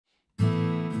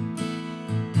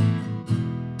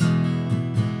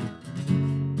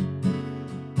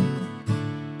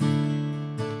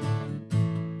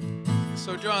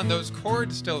John, those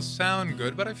chords still sound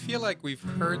good, but I feel like we've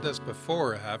heard this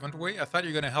before, haven't we? I thought you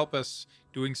were going to help us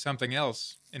doing something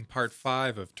else in part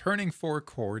 5 of turning 4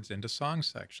 chords into song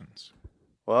sections.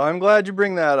 Well, I'm glad you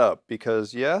bring that up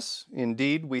because, yes,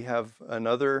 indeed, we have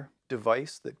another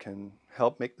device that can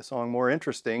help make the song more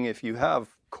interesting if you have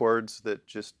chords that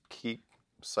just keep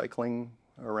cycling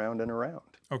around and around.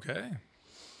 Okay.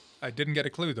 I didn't get a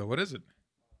clue, though. What is it?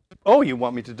 Oh, you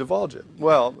want me to divulge it?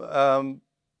 Well,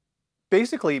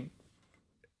 basically,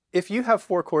 if you have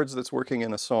 4 chords that's working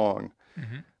in a song,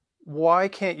 why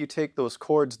can't you take those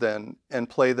chords then and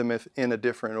play them in a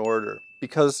different order?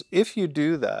 Because if you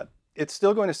do that, it's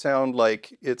still going to sound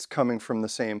like it's coming from the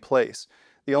same place.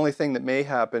 The only thing that may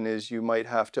happen is you might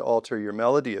have to alter your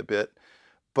melody a bit.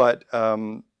 But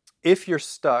if you're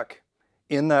stuck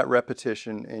in that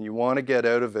repetition and you want to get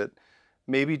out of it,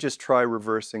 maybe just try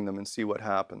reversing them and see what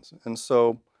happens. And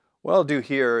so what I'll do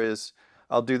here is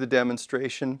I'll do the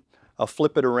demonstration, I'll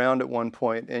flip it around at one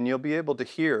point, and you'll be able to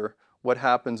hear what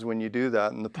happens when you do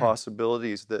that and the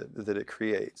possibilities that it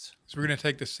creates. So we're going to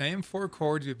take the same 4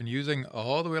 chords you've been using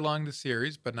all the way along the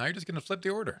series, but now you're just going to flip the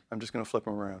order. I'm just going to flip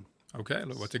them around. Okay,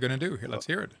 what's it going to do? Here, let's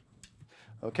hear it.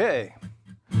 Okay.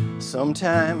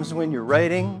 Sometimes when you're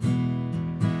writing,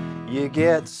 you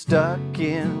get stuck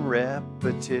in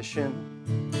repetition.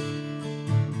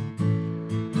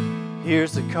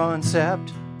 Here's the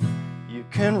concept. You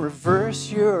can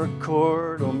reverse your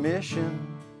chord omission.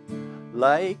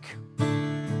 Like,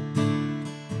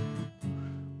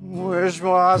 which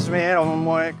was made on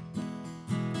work.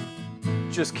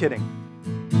 Just kidding.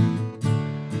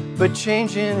 But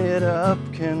changing it up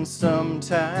can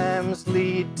sometimes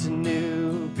lead to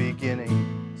new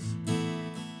beginnings.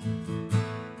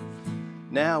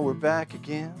 Now we're back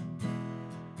again,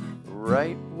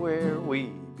 right where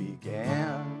we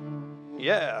began.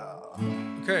 Yeah.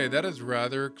 Okay, that is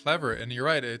rather clever. And you're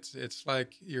right, it's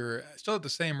like you're still at the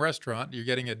same restaurant, you're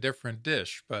getting a different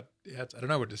dish, but I don't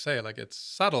know what to say. Like, it's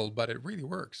subtle, but it really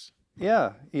works.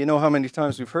 Yeah, you know how many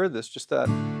times we've heard this, just that.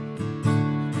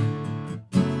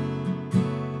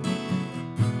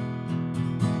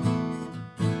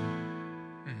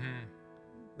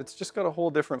 It's just got a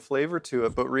whole different flavor to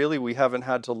it, but really we haven't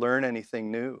had to learn anything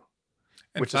new,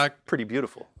 which is pretty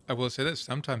beautiful. I will say this,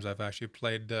 sometimes I've actually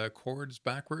played chords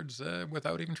backwards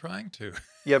without even trying to.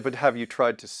 Yeah, but have you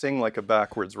tried to sing like a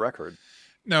backwards record?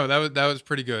 No, that was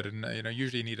pretty good, and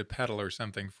usually you need a pedal or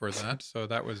something for that, so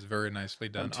that was very nicely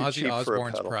done. Ozzy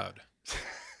Osbourne's proud.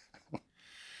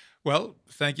 Well,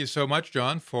 thank you so much,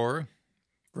 John, for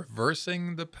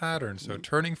reversing the pattern. So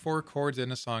turning 4 chords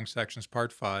into song sections,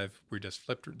 part 5. We just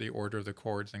flipped the order of the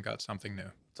chords and got something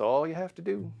new. That's all you have to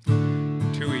do.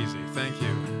 Too easy. Thank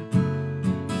you.